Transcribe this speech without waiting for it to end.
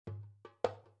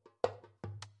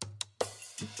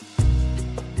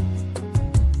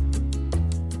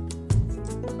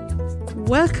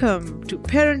Welcome to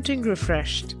Parenting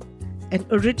Refreshed, an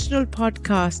original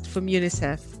podcast from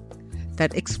UNICEF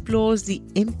that explores the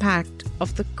impact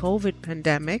of the COVID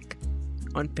pandemic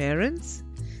on parents,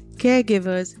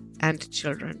 caregivers, and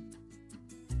children.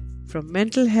 From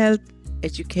mental health,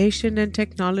 education and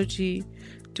technology,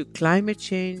 to climate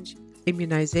change,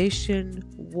 immunization,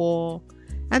 war,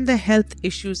 and the health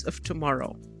issues of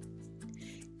tomorrow.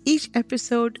 Each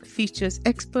episode features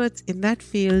experts in that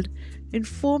field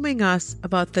informing us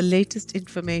about the latest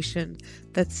information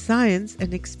that science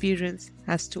and experience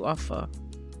has to offer.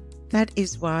 That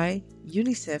is why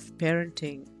UNICEF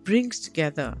Parenting brings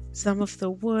together some of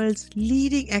the world's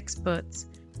leading experts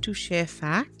to share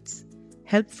facts,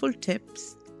 helpful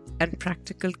tips, and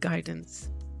practical guidance.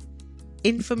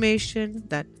 Information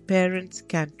that parents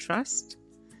can trust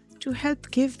to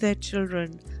help give their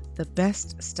children the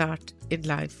best start in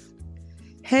life.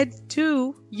 Head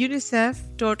to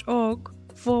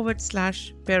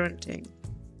unicef.org/parenting.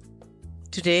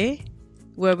 Today,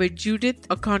 we're with Judith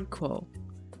Okonkwo,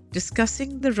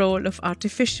 discussing the role of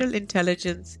artificial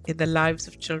intelligence in the lives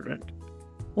of children,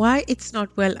 why it's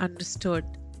not well understood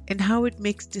and how it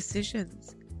makes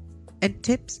decisions, and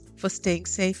tips for staying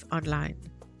safe online.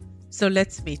 So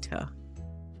let's meet her.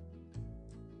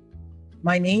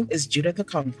 My name is Judith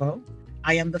Okonkwo.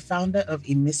 I am the founder of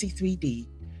Emisi 3D.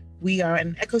 We are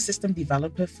an ecosystem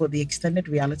developer for the extended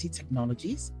reality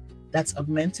technologies that's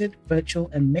augmented, virtual,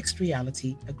 and mixed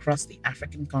reality across the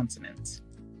African continent.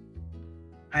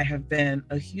 I have been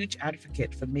a huge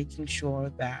advocate for making sure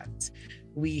that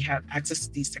we have access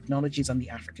to these technologies on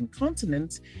the African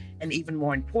continent, and even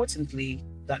more importantly,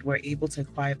 that we're able to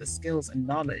acquire the skills and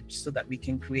knowledge so that we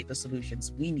can create the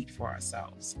solutions we need for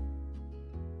ourselves.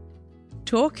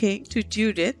 Talking to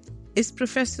Judith is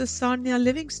Professor Sonia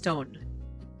Livingstone.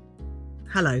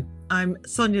 Hello, I'm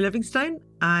Sonia Livingstone.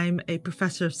 I'm a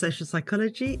professor of social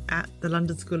psychology at the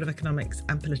London School of Economics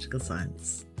and Political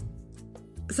Science.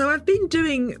 So I've been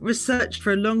doing research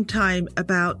for a long time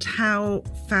about how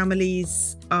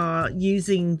families are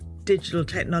using digital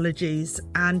technologies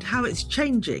and how it's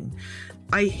changing.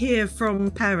 I hear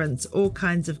from parents all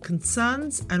kinds of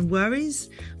concerns and worries,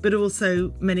 but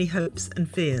also many hopes and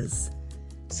fears.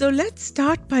 So let's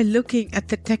start by looking at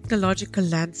the technological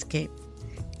landscape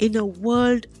in a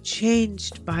world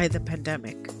changed by the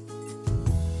pandemic.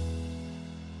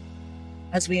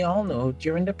 As we all know,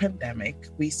 during the pandemic,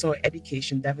 we saw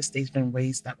education devastated in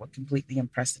ways that were completely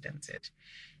unprecedented.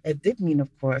 It did mean,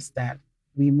 of course, that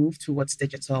we moved towards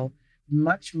digital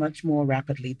much more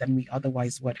rapidly than we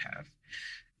otherwise would have.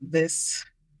 This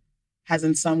has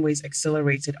in some ways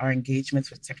accelerated our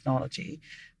engagements with technology,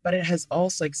 but it has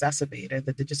also exacerbated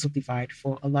the digital divide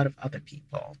for a lot of other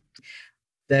people.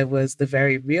 There was the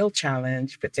very real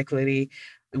challenge, particularly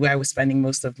where I was spending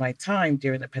most of my time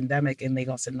during the pandemic in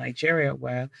Lagos in Nigeria,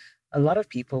 where a lot of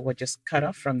people were just cut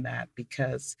off from that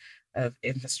because of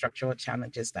infrastructural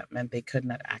challenges that meant they could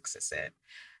not access it.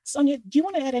 Sonia, do you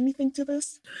want to add anything to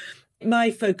this?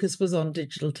 My focus was on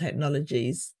digital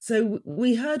technologies. So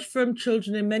we heard from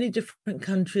children in many different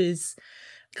countries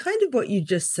kind of what you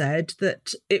just said,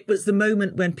 that it was the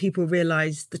moment when people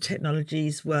realised the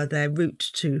technologies were their route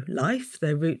to life,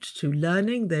 their route to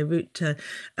learning, their route to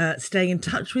staying in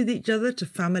touch with each other, to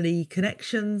family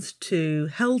connections, to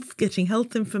health, getting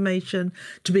health information,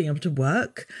 to being able to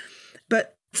work.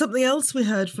 But something else we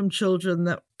heard from children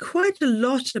that quite a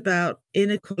lot about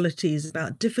inequalities,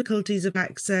 about difficulties of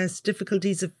access,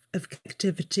 difficulties of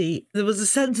connectivity. There was a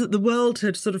sense that the world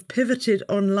had sort of pivoted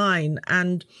online,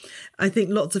 and I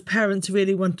think lots of parents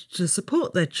really wanted to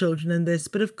support their children in this,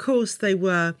 but of course they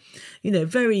were,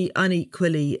 very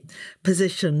unequally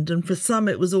positioned. And for some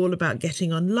it was all about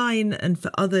getting online, and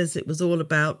for others it was all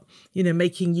about,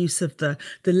 making use of the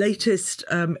latest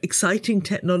exciting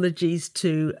technologies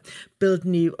to build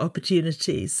new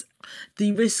opportunities.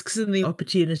 The risks and the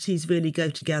opportunities really go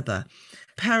together.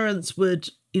 Parents would,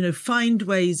 find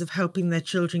ways of helping their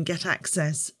children get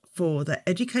access for their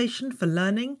education, for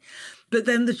learning, but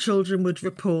then the children would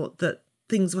report that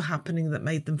things were happening that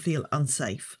made them feel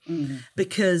unsafe.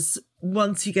 Because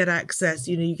once you get access,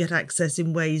 you get access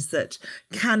in ways that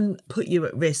can put you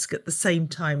at risk at the same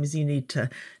time as you need to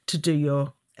do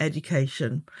your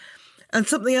education. And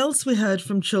something else we heard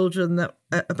from children that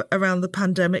around the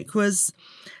pandemic was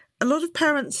a lot of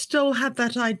parents still had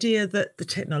that idea that the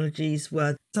technologies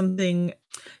were something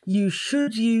you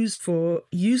should use for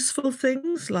useful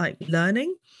things like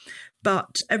learning,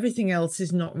 but everything else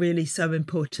is not really so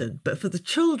important. But for the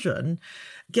children,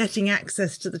 getting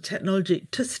access to the technology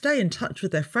to stay in touch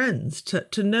with their friends,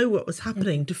 to know what was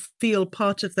happening, to feel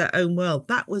part of their own world,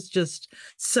 that was just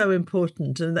so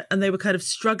important. And they were kind of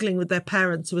struggling with their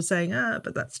parents who were saying,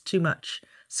 but that's too much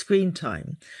screen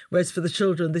time. Whereas for the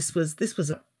children, this was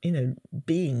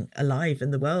being alive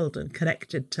in the world and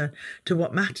connected to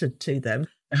what mattered to them.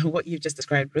 What you've just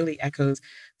described really echoes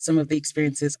some of the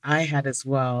experiences I had as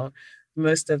well.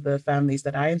 Most of the families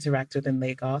that I interact with in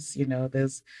Lagos,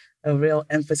 there's a real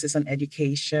emphasis on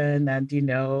education and,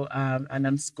 and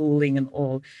on schooling and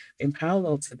all. In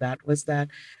parallel to that was that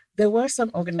there were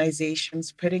some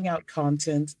organizations putting out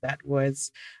content that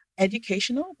was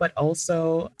educational, but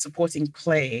also supporting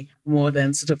play more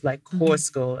than sort of like core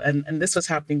school. And this was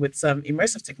happening with some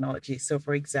immersive technology. So,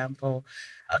 for example,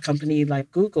 a company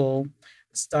like Google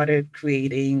started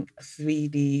creating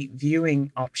 3D viewing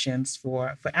options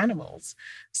for animals.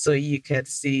 So you could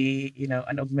see,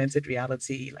 an augmented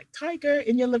reality like tiger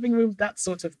in your living room, that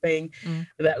sort of thing.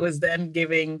 That was then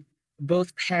giving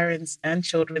both parents and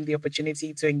children the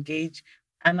opportunity to engage.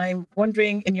 And I'm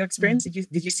wondering, in your experience,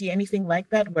 did you see anything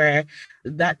like that where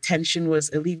that tension was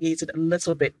alleviated a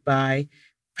little bit by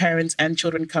parents and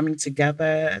children coming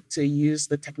together to use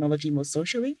the technology more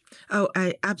socially? Oh,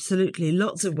 absolutely.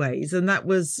 Lots of ways. And that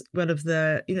was one of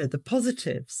the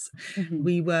positives.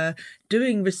 We were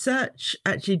doing research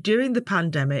actually during the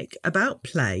pandemic about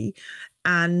play.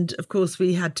 And of course,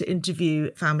 we had to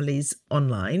interview families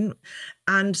online.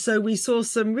 And so we saw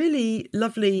some really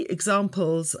lovely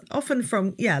examples, often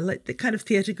from, like the kind of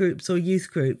theatre groups or youth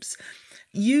groups,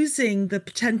 using the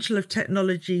potential of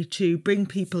technology to bring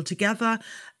people together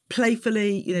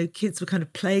playfully. Kids were kind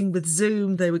of playing with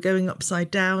Zoom. They were going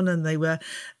upside down and they were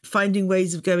finding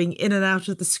ways of going in and out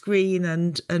of the screen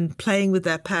and playing with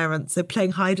their parents. They're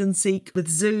playing hide and seek with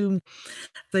Zoom.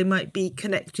 They might be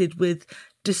connected with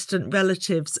distant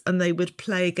relatives and they would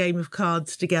play a game of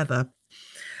cards together.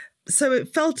 So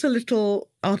it felt a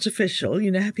little artificial,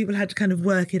 how people had to kind of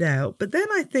work it out. But then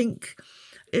I think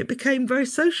it became very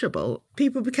sociable.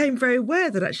 People became very aware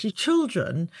that actually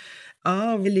children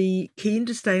are really keen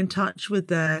to stay in touch with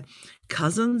their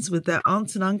cousins, with their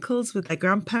aunts and uncles, with their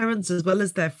grandparents, as well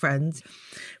as their friends.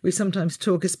 We sometimes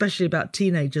talk, especially about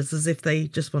teenagers, as if they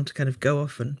just want to kind of go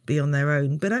off and be on their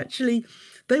own. But actually,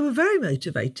 they were very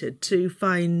motivated to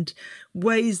find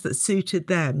ways that suited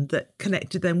them, that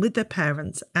connected them with their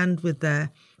parents and with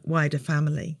their wider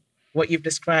family. What you've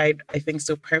described, I think,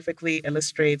 so perfectly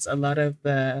illustrates a lot of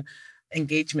the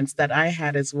engagements that I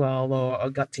had as well, or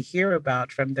got to hear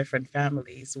about from different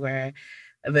families, where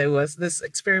there was this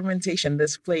experimentation,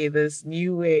 this play, this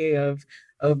new way of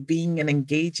being and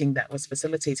engaging that was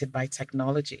facilitated by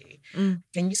technology.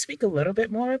 Can you speak a little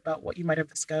bit more about what you might have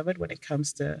discovered when it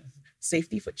comes to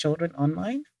safety for children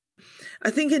online?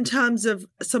 I think in terms of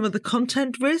some of the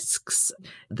content risks,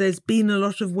 there's been a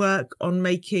lot of work on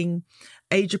making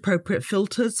age-appropriate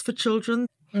filters for children.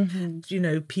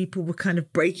 People were kind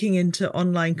of breaking into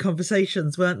online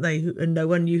conversations, weren't they? And no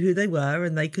one knew who they were,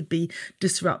 and they could be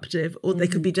disruptive or they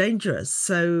could be dangerous.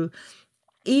 So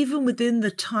even within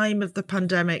the time of the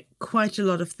pandemic, quite a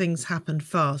lot of things happened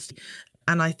fast.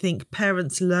 And I think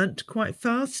parents learnt quite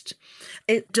fast.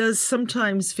 It does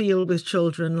sometimes feel with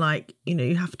children like,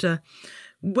 you have to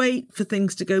wait for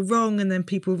things to go wrong and then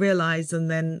people realise, and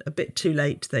then a bit too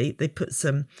late, they put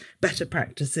some better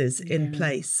practices in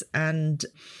place. And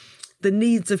the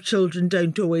needs of children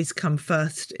don't always come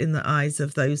first in the eyes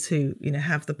of those who,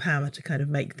 have the power to kind of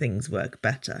make things work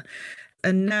better.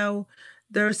 And now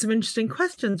there are some interesting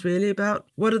questions really about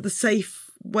what are the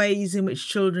safe ways in which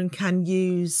children can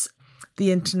use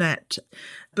the internet,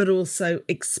 but also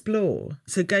explore.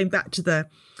 So going back to the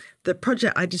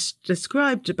project I just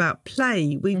described about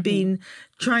play, we've been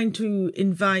trying to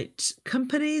invite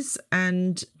companies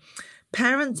and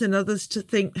parents and others to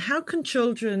think, how can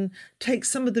children take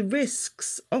some of the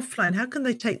risks offline? How can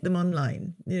they take them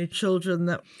online? Children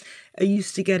that are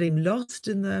used to getting lost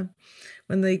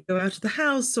when they go out of the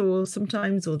house, or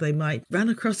they might run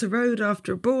across a road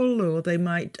after a ball, or they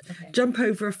might jump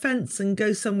over a fence and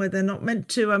go somewhere they're not meant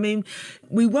to. I mean,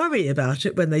 we worry about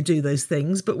it when they do those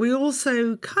things, but we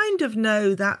also kind of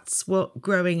know that's what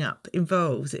growing up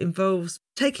involves. It involves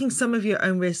taking some of your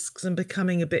own risks and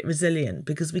becoming a bit resilient,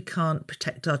 because we can't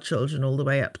protect our children all the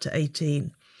way up to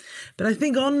 18. But I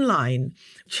think online,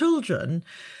 children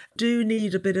do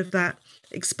need a bit of that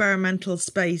experimental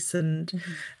space, and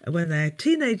when they're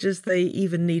teenagers they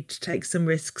even need to take some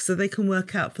risks so they can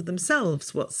work out for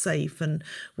themselves what's safe and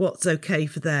what's okay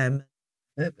for them.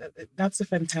 That's a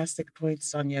fantastic point,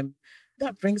 Sonia.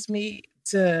 That brings me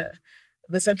to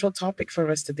the central topic for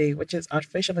us today, which is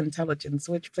artificial intelligence,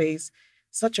 which plays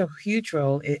such a huge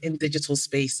role in digital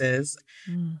spaces.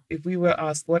 If we were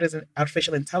asked what is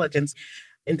artificial intelligence,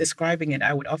 in describing it,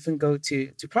 I would often go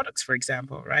to products, for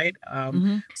example, right?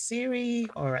 Siri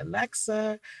or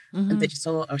Alexa, and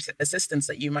digital assistants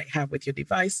that you might have with your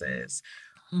devices.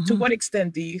 To what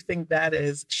extent do you think that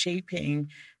is shaping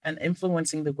and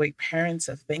influencing the way parents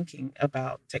are thinking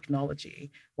about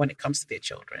technology when it comes to their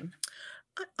children?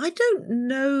 I don't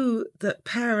know that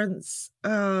parents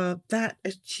are that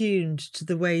attuned to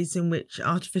the ways in which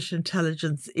artificial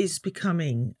intelligence is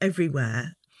becoming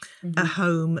everywhere, at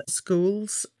home,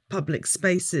 schools, public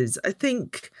spaces. I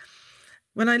think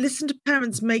when I listen to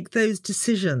parents make those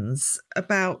decisions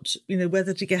about,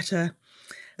 whether to get a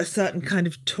certain kind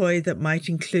of toy that might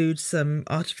include some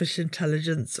artificial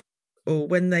intelligence, or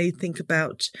when they think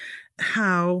about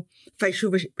how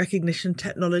facial recognition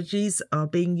technologies are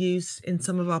being used in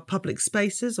some of our public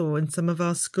spaces or in some of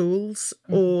our schools,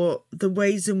 or the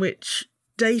ways in which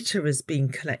data is being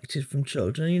collected from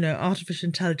children. Artificial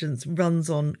intelligence runs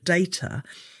on data.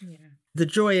 Yeah. The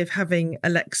joy of having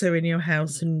Alexa in your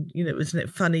house, and, isn't it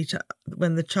funny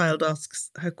when the child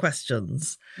asks her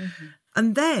questions?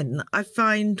 And then I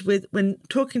find when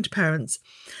talking to parents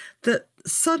that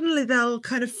suddenly they'll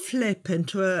kind of flip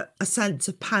into a sense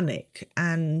of panic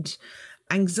and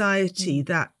anxiety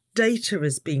that data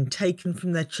is being taken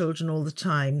from their children all the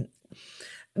time,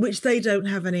 which they don't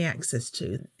have any access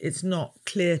to. It's not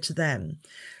clear to them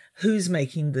who's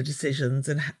making the decisions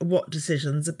and what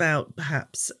decisions about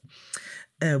perhaps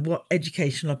what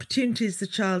educational opportunities the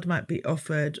child might be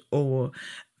offered, or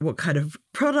what kind of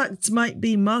products might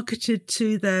be marketed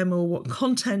to them, or what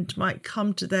content might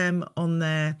come to them on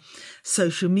their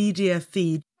social media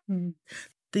feed.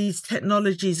 These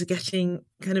technologies are getting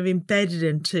kind of embedded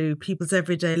into people's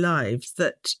everyday lives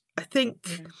that I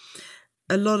think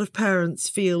a lot of parents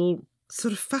feel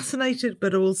sort of fascinated,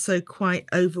 but also quite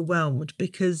overwhelmed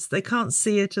because they can't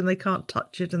see it and they can't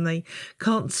touch it and they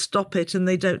can't stop it and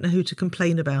they don't know who to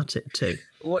complain about it to.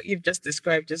 What you've just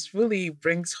described just really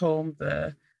brings home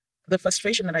the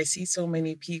frustration that I see so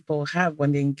many people have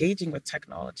when they're engaging with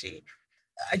technology.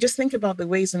 I just think about the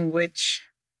ways in which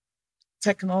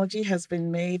technology has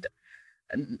been made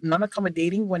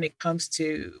non-accommodating when it comes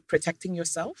to protecting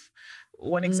yourself.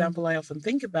 One example I often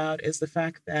think about is the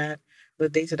fact that the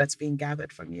data that's being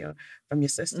gathered from your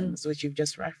systems, which you've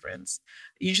just referenced,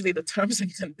 usually the terms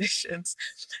and conditions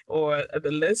or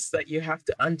the lists that you have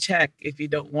to uncheck if you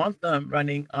don't want them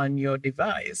running on your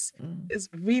device is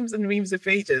reams and reams of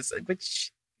pages,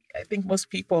 which I think most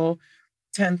people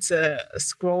tend to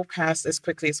scroll past as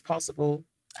quickly as possible.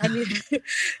 I mean,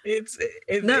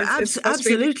 it's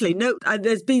absolutely. No,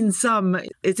 there's been some,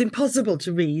 it's impossible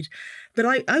to read.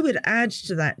 But I would add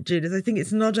to that, Judith, I think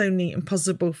it's not only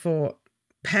impossible for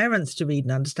parents to read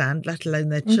and understand, let alone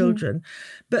their children.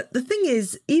 But the thing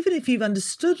is, even if you've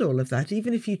understood all of that,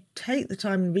 even if you take the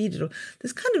time and read it all,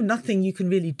 there's kind of nothing you can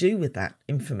really do with that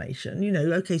information.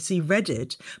 Okay, so you read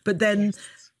it, but then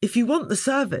if you want the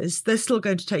service, they're still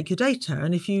going to take your data.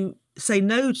 And if you say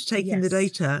no to taking the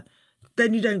data,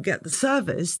 then you don't get the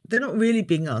service. They're not really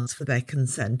being asked for their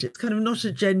consent. It's kind of not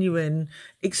a genuine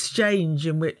exchange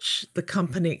in which the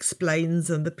company explains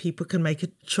and the people can make a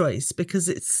choice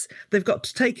because they've got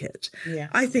to take it. Yeah.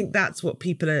 I think that's what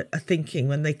people are thinking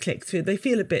when they click through. They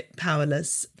feel a bit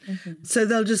powerless. So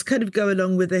they'll just kind of go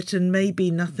along with it and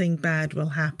maybe nothing bad will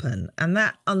happen. And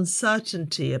that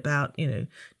uncertainty about,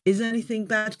 is anything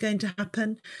bad going to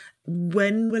happen?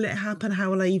 When will it happen?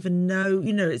 How will I even know?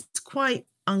 It's quite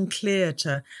unclear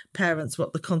to parents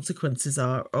what the consequences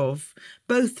are of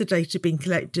both the data being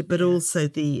collected, but also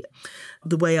the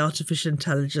way artificial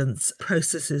intelligence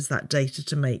processes that data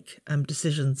to make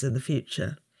decisions in the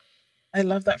future. I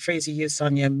love that phrase you used,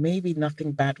 Sonia. Maybe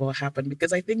nothing bad will happen,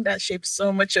 because I think that shapes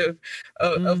so much of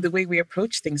the way we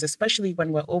approach things, especially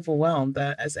when we're overwhelmed,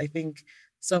 as I think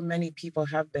so many people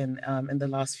have been in the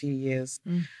last few years.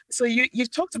 So you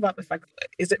talked about the fact,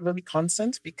 is it really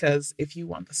constant? Because if you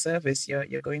want the service,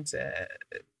 you're going to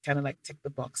kind of like tick the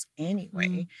box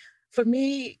anyway. For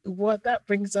me, what that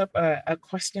brings up are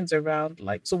questions around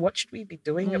so what should we be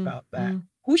doing about that?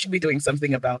 Who should be doing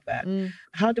something about that?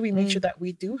 How do we make sure that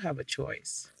we do have a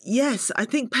choice? Yes, I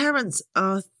think parents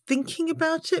are thinking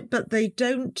about it, but they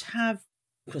don't have,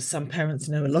 because some parents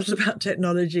know a lot about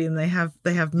technology and they have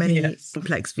many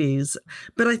complex views.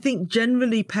 But I think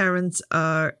generally parents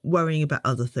are worrying about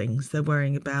other things. They're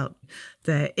worrying about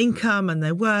their income and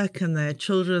their work and their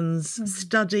children's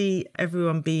study,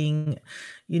 everyone being,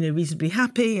 reasonably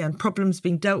happy and problems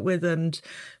being dealt with, and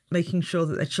making sure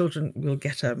that their children will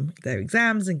get their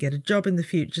exams and get a job in the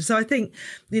future. So I think,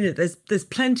 there's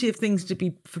plenty of things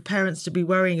for parents to be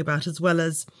worrying about, as well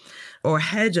as, or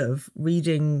ahead of,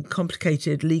 reading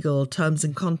complicated legal terms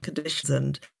and conditions.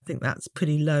 And I think that's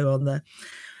pretty low on the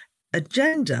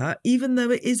agenda, even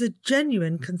though it is a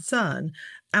genuine concern.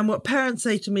 And what parents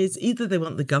say to me is either they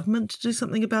want the government to do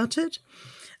something about it,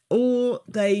 or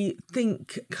they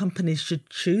think companies should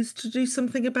choose to do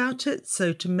something about it.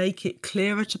 So to make it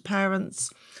clearer to parents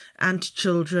and to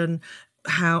children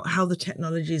how the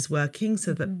technology is working,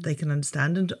 so that they can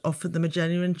understand, and to offer them a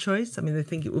genuine choice. I mean, they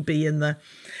think it would be in the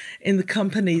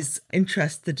company's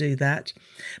interest to do that.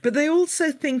 But they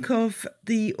also think of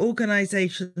the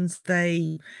organisations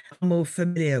they are more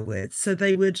familiar with. So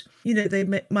they would,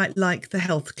 they might like the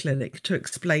health clinic to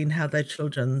explain how their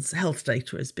children's health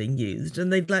data is being used.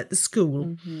 And they'd like the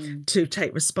school to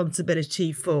take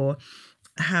responsibility for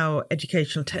how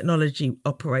educational technology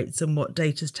operates and what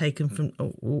data is taken from,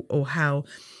 or how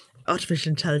artificial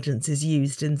intelligence is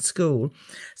used in school.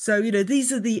 So,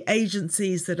 these are the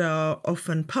agencies that are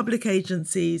often public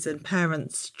agencies, and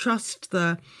parents trust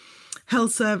the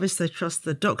health service, they trust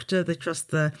the doctor, they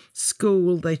trust the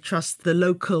school, they trust the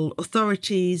local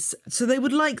authorities. So they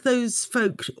would like those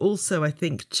folk also, I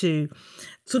think, to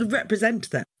sort of represent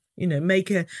them. Make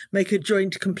a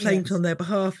joint complaint on their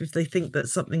behalf if they think that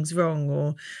something's wrong,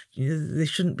 or they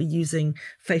shouldn't be using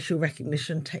facial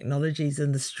recognition technologies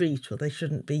in the street, or they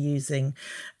shouldn't be using,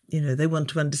 they want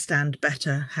to understand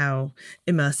better how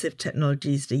immersive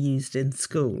technologies are used in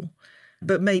school.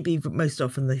 But maybe most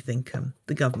often they think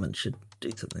the government should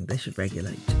do something, they should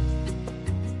regulate.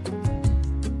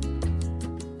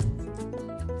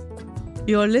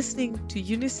 You're listening to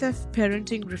UNICEF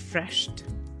Parenting Refreshed,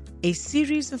 a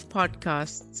series of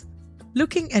podcasts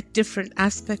looking at different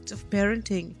aspects of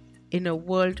parenting in a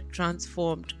world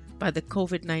transformed by the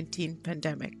COVID-19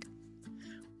 pandemic.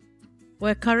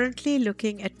 We're currently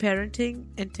looking at parenting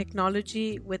and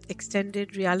technology with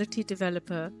extended reality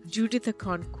developer Judith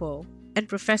Okonkwo and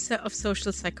Professor of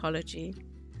Social Psychology,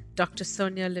 Dr.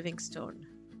 Sonia Livingstone.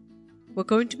 We're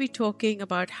going to be talking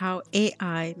about how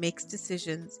AI makes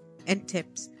decisions and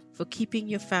tips for keeping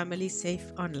your family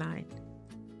safe online.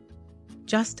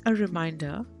 Just a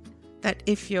reminder that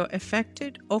if you're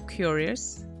affected or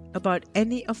curious about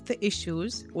any of the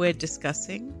issues we're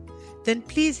discussing, then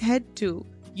please head to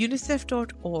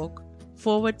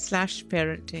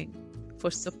unicef.org/parenting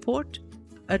for support,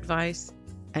 advice,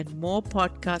 and more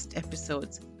podcast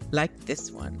episodes like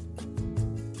this one.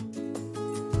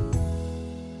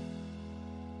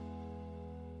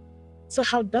 So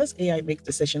how does AI make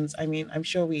decisions? I mean, I'm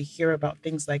sure we hear about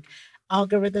things like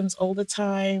algorithms all the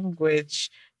time, which,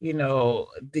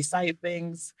 decide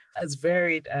things as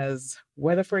varied as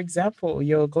whether, for example,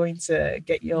 you're going to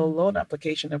get your loan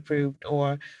application approved,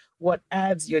 or what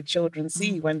ads your children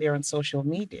see when they're on social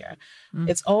media.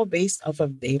 It's all based off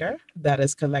of data that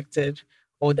is collected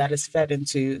or that is fed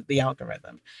into the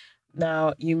algorithm.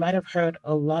 Now, you might have heard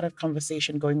a lot of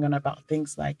conversation going on about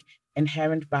things like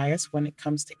inherent bias when it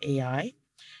comes to AI.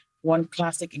 One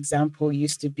classic example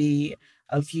used to be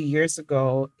a few years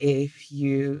ago, if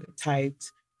you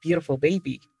typed beautiful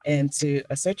baby into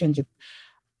a search engine,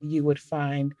 you would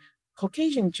find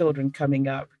Caucasian children coming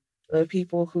up, the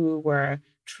people who were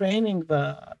training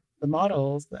the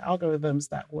models, the algorithms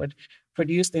that would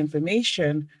produce the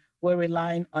information, were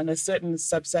relying on a certain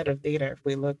subset of data if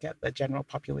we look at the general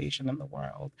population in the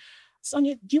world.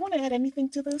 Sonia, do you want to add anything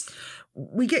to this?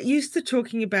 We get used to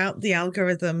talking about the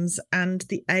algorithms and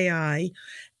the AI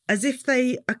as if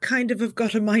they are have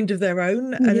got a mind of their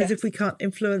own, and as if we can't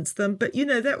influence them. But,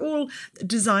 they're all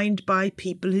designed by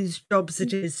people whose jobs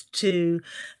it is to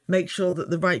make sure that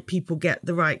the right people get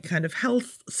the right kind of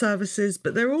health services.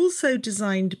 But they're also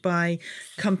designed by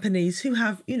companies who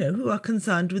have, who are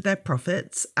concerned with their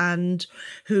profits, and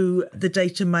who the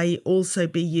data may also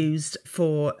be used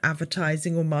for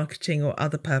advertising or marketing or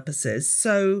other purposes.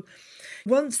 So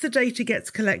once the data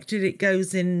gets collected, it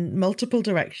goes in multiple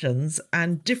directions,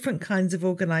 and different kinds of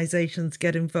organisations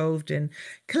get involved in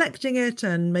collecting it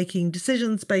and making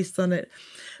decisions based on it.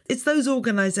 It's those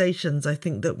organisations, I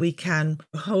think, that we can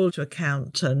hold to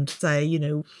account and say,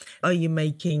 are you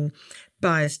making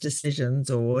biased decisions,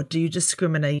 or do you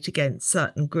discriminate against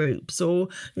certain groups, or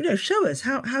show us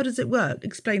how does it work,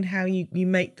 explain how you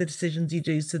make the decisions you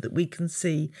do, so that we can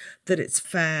see that it's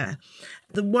fair.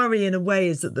 The worry in a way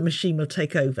is that the machine will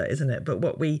take over, isn't it? But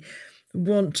what we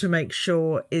want to make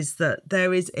sure is that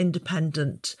there is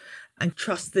independent and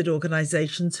trusted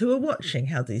organisations who are watching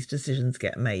how these decisions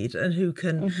get made and who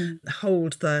can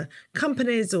hold the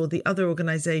companies or the other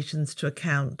organisations to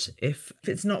account if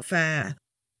it's not fair.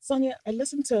 Sonia, I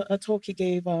listened to a talk you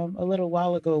gave a little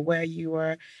while ago where you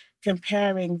were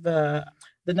comparing the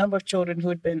number of children who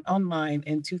had been online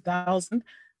in 2000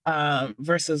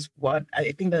 versus what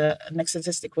I think the next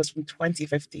statistic was from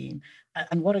 2015,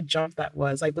 and what a jump that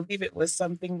was. I believe it was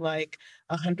something like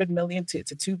 100 million to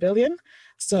 2 billion.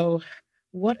 So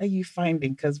what are you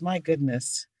finding? Because my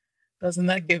goodness, doesn't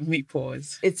that give me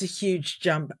pause? It's a huge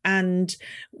jump. And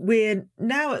we're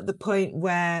now at the point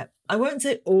where I won't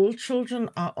say all children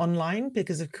are online,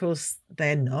 because of course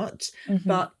they're not,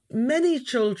 but many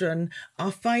children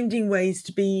are finding ways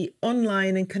to be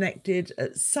online and connected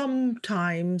at some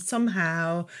time,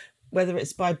 somehow, whether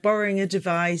it's by borrowing a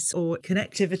device or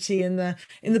connectivity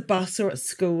in the bus or at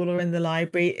school or in the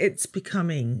library. It's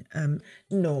becoming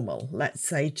normal, let's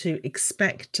say, to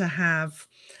expect to have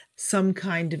some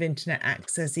kind of internet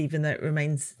access, even though it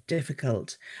remains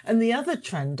difficult. And the other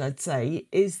trend, I'd say,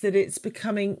 is that it's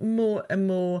becoming more and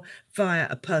more via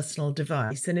a personal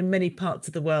device. And in many parts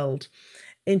of the world,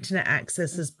 internet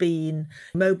access has been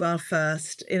mobile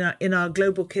first. In our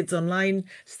Global Kids Online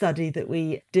study that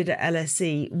we did at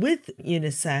LSE with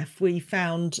UNICEF, we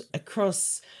found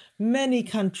across many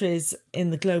countries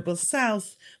in the global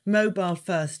south, mobile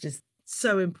first is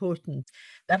so important.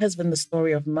 That has been the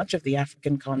story of much of the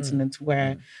African continent,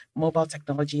 where mobile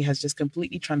technology has just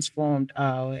completely transformed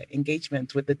our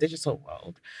engagement with the digital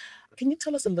world. Can you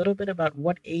tell us a little bit about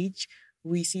what age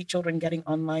we see children getting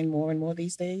online more and more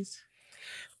these days?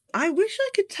 I wish I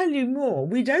could tell you more.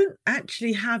 We don't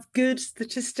actually have good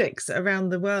statistics around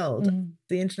the world.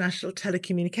 The International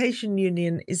Telecommunication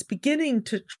Union is beginning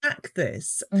to track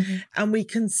this, and we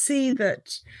can see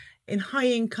that in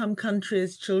high-income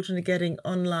countries, children are getting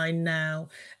online now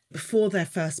before their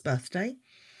first birthday.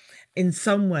 In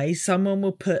some way, someone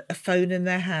will put a phone in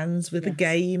their hands with a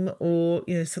game or,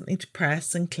 something to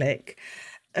press and click.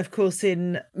 Of course,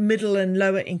 in middle and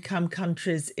lower income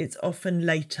countries, it's often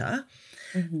later.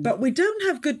 But we don't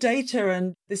have good data,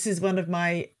 and this is one of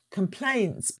my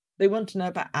complaints. They want to know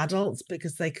about adults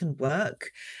because they can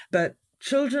work, but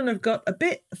children have got a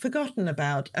bit forgotten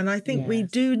about. And I think we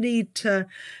do need to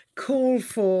call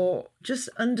for just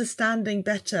understanding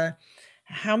better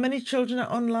how many children are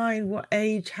online, what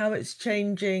age, how it's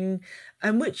changing,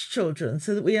 and which children,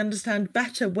 so that we understand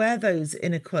better where those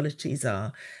inequalities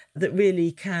are that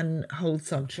really can hold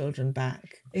some children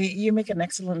back. You make an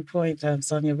excellent point,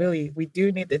 Sonia. Really, we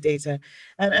do need the data.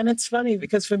 And it's funny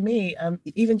because for me,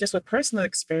 even just with personal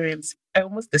experience, I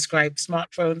almost describe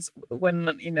smartphones when,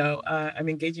 I'm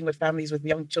engaging with families with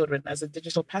young children as a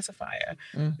digital pacifier.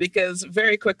 Because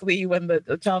very quickly when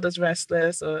the child is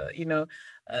restless or,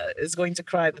 is going to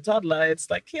cry, the toddler, it's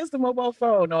like, here's the mobile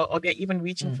phone, or they're even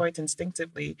reaching for it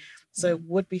instinctively. So it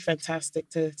would be fantastic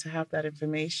to have that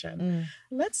information.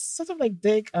 Let's sort of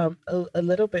dig a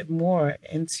little bit more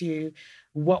into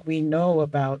what we know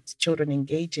about children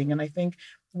engaging. And I think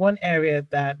one area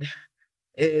that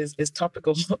is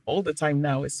topical all the time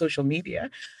now is social media,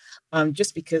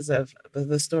 just because of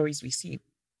the stories we see.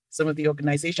 Some of the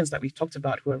organizations that we've talked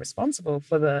about who are responsible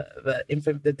for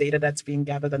the data that's being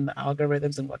gathered and the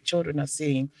algorithms and what children are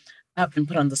seeing have been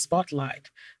put on the spotlight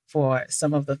for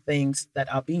some of the things that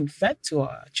are being fed to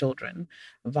our children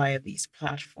via these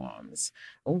platforms.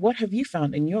 What have you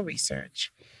found in your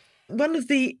research? One of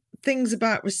the things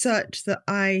about research that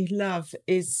I love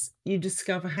is you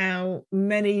discover how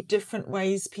many different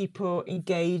ways people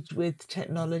engage with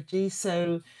technology.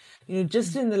 So,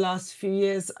 just in the last few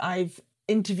years, I've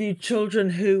interviewed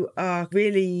children who are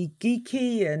really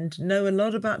geeky and know a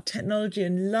lot about technology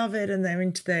and love it, and they're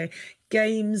into their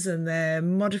games and their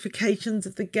modifications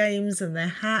of the games and their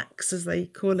hacks, as they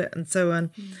call it, and so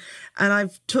on. And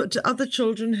I've talked to other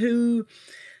children who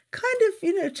kind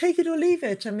of, take it or leave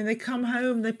it. I mean, they come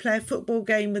home, they play a football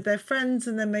game with their friends,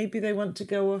 and then maybe they want to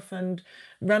go off and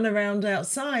run around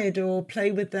outside or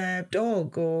play with their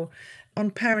dog. Or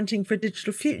on Parenting for a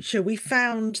Digital Future, we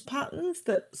found patterns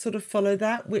that sort of follow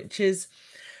that, which is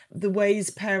the ways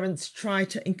parents try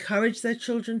to encourage their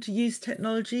children to use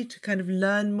technology, to kind of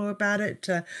learn more about it,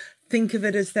 to think of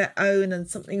it as their own and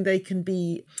something they can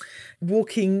be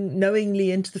walking knowingly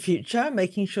into the future,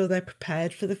 making sure they're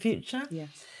prepared for the future.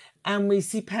 Yes. And we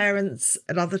see parents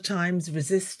at other times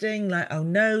resisting, like, oh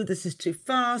no, this is too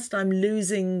fast. I'm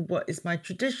losing what is my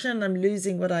tradition. I'm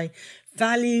losing what I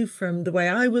value from the way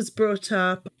I was brought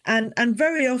up. And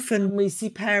very often we see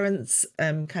parents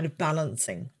kind of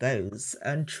balancing those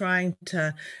and trying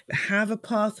to have a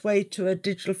pathway to a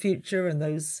digital future and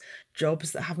those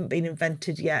jobs that haven't been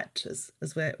invented yet,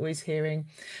 as we're always hearing.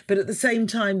 But at the same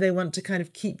time, they want to kind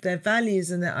of keep their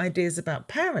values and their ideas about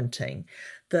parenting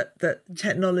that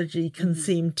technology can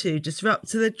seem to disrupt.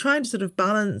 So they're trying to sort of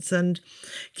balance and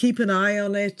keep an eye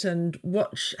on it and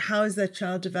watch how is their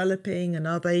child developing, and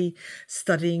are they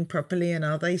studying properly, and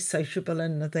are they sociable,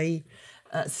 and are they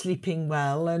sleeping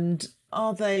well, and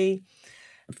are they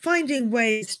finding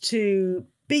ways to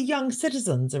be young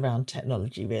citizens around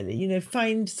technology, really, you know,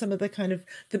 find some of the kind of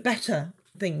the better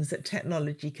things that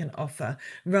technology can offer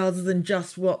rather than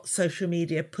just what social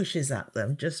media pushes at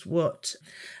them, just what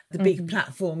the big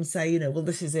platforms say, you know, well,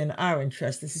 this is in our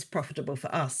interest, this is profitable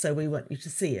for us, so we want you to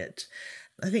see it.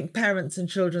 I think parents and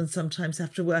children sometimes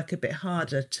have to work a bit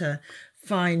harder to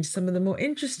find some of the more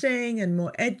interesting and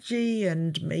more edgy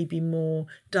and maybe more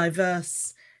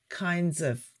diverse kinds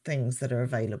of things that are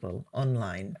available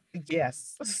online.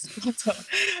 Yes.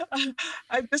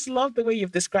 I just love the way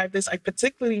you've described this. I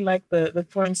particularly like the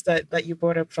points that you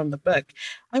brought up from the book.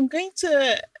 I'm going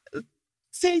to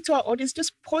say to our audience,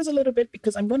 just pause a little bit,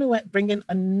 because I'm going to bring in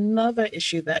another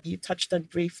issue that you touched on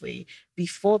briefly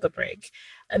before the break.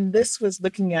 And this was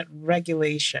looking at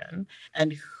regulation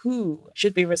and who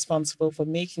should be responsible for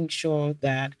making sure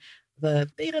that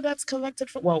the data that's collected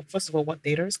from, well, first of all, what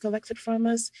data is collected from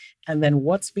us, and then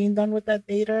what's being done with that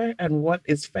data and what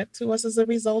is fed to us as a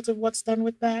result of what's done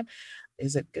with that.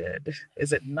 Is it good?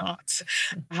 Is it not?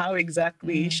 How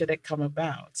exactly should it come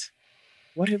about?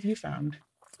 What have you found?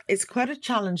 It's quite a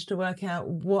challenge to work out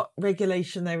what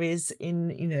regulation there is in,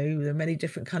 you know, there are many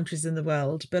different countries in the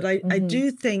world. But I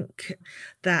do think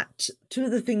that two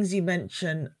of the things you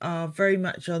mention are very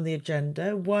much on the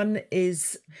agenda. One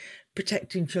is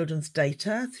protecting children's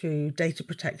data through data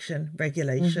protection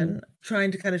regulation,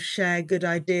 trying to kind of share good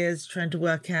ideas, trying to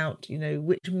work out, you know,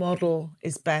 which model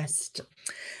is best.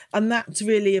 And that's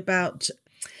really about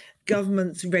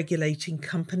governments regulating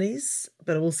companies,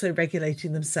 but also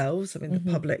regulating themselves. I mean,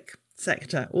 the public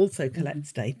sector also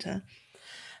collects data.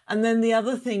 And then the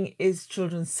other thing is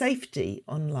children's safety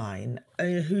online.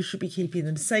 Who should be keeping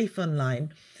them safe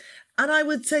online? And I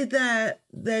would say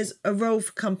there's a role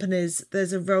for companies,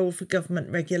 there's a role for government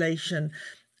regulation,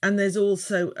 and there's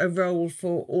also a role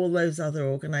for all those other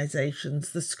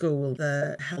organisations, the school,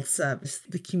 the health service,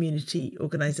 the community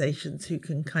organisations who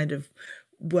can kind of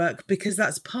work, because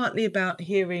that's partly about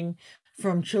hearing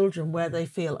from children where they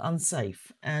feel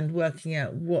unsafe and working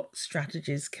out what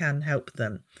strategies can help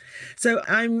them. So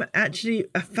I'm actually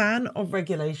a fan of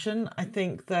regulation. I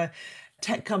think the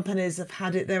tech companies have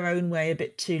had it their own way a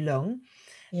bit too long.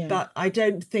 Yeah. But I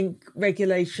don't think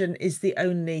regulation is the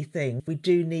only thing. We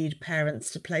do need parents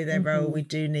to play their role. We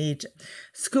do need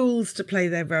schools to play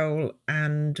their role.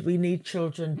 And we need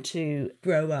children to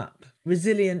grow up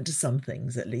resilient to some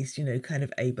things, at least, you know, kind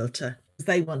of able to,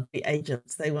 they want to be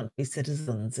agents, they want to be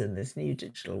citizens in this new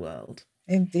digital world.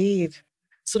 Indeed.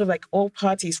 Sort of like all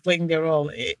parties playing their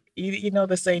role. You know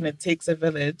the saying, it takes a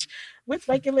village. With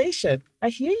regulation, I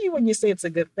hear you when you say it's a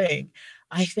good thing.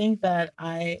 I think that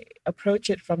I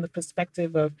approach it from the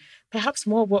perspective of perhaps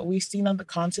more of what we've seen on the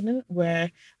continent,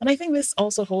 where, and I think this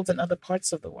also holds in other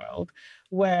parts of the world,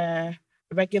 where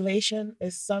regulation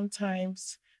is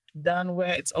sometimes done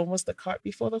where it's almost the cart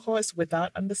before the horse without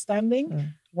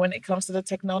understanding when it comes to the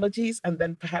technologies, and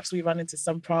then perhaps we run into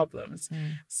some problems.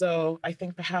 So I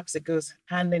think perhaps it goes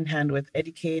hand in hand with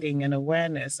educating and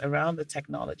awareness around the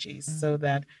technologies so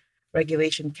that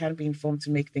regulation can be informed to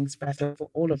make things better for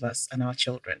all of us and our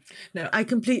children. No, I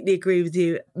completely agree with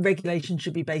you. Regulation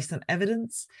should be based on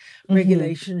evidence.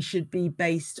 Regulation should be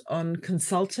based on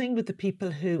consulting with the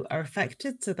people who are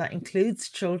affected. So that includes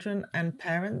children and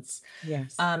parents.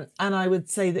 Yes. And I would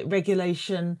say that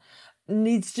regulation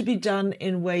needs to be done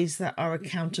in ways that are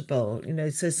accountable. You know,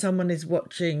 so someone is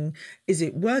watching, is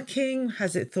it working?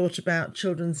 Has it thought about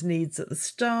children's needs at the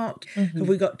start? Have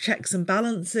we got checks and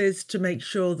balances to make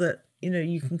sure that, you know,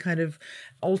 you can kind of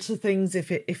alter things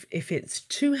if it's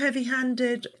too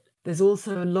heavy-handed? There's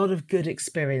also a lot of good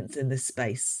experience in this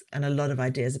space and a lot of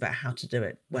ideas about how to do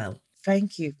it well.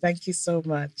 Thank you. Thank you so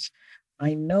much.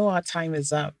 I know our time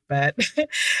is up, but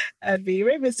I'd be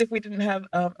remiss if we didn't have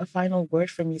a final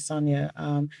word from you, Sonia.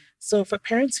 So for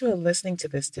parents who are listening to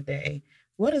this today,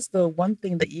 what is the one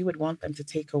thing that you would want them to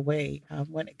take away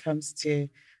when it comes to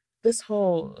this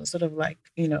whole sort of like,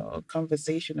 you know,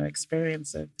 conversation or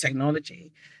experience of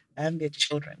technology and their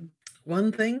children?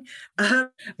 One thing, I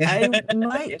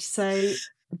might say,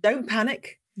 don't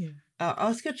panic. Yeah.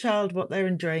 Ask your child what they're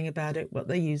enjoying about it, what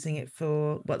they're using it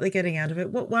for, what they're getting out of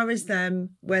it, what worries them,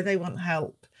 where they want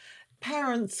help.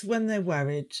 Parents, when they're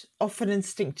worried, often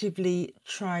instinctively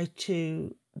try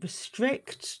to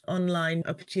restrict online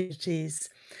opportunities.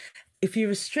 If you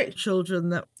restrict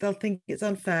children, they'll think it's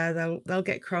unfair, they'll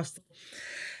get cross.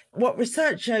 What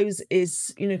research shows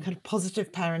is, kind of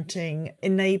positive parenting,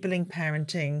 enabling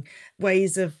parenting,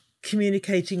 ways of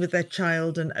communicating with their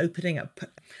child and opening up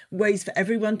ways for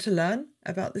everyone to learn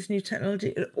about this new technology.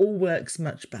 It all works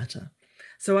much better.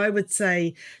 So I would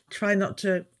say, try not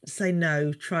to say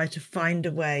no, try to find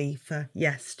a way for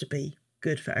yes to be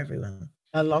good for everyone.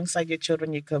 Alongside your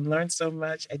children, you can learn so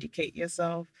much, educate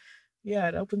yourself. Yeah,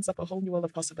 it opens up a whole new world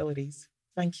of possibilities.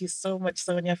 Thank you so much,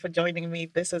 Sonia, for joining me.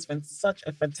 This has been such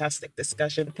a fantastic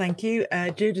discussion. Thank you,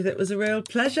 Judith. It was a real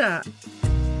pleasure.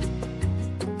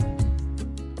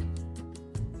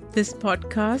 This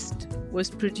podcast was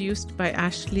produced by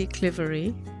Ashley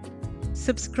Clivery.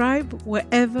 Subscribe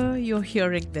wherever you're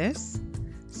hearing this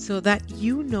so that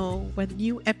you know when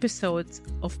new episodes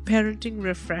of Parenting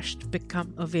Refreshed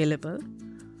become available,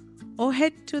 or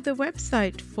head to the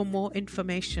website for more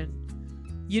information,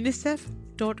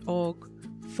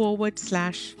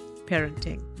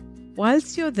 unicef.org/parenting.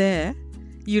 Whilst you're there,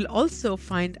 you'll also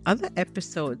find other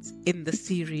episodes in the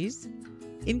series,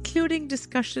 including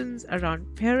discussions around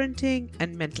parenting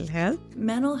and mental health.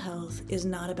 Mental health is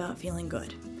not about feeling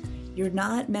good. You're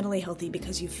not mentally healthy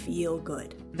because you feel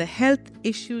good. The health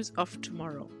issues of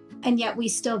tomorrow. And yet we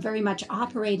still very much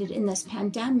operated in this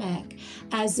pandemic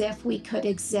as if we could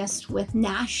exist with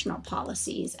national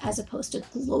policies as opposed to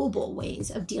global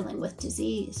ways of dealing with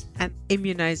disease. And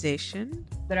immunization.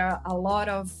 There are a lot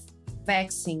of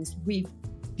vaccines with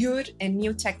good and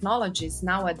new technologies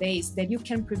nowadays that you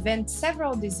can prevent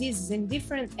several diseases in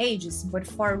different ages, but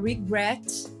for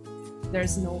regret,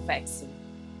 there's no vaccine.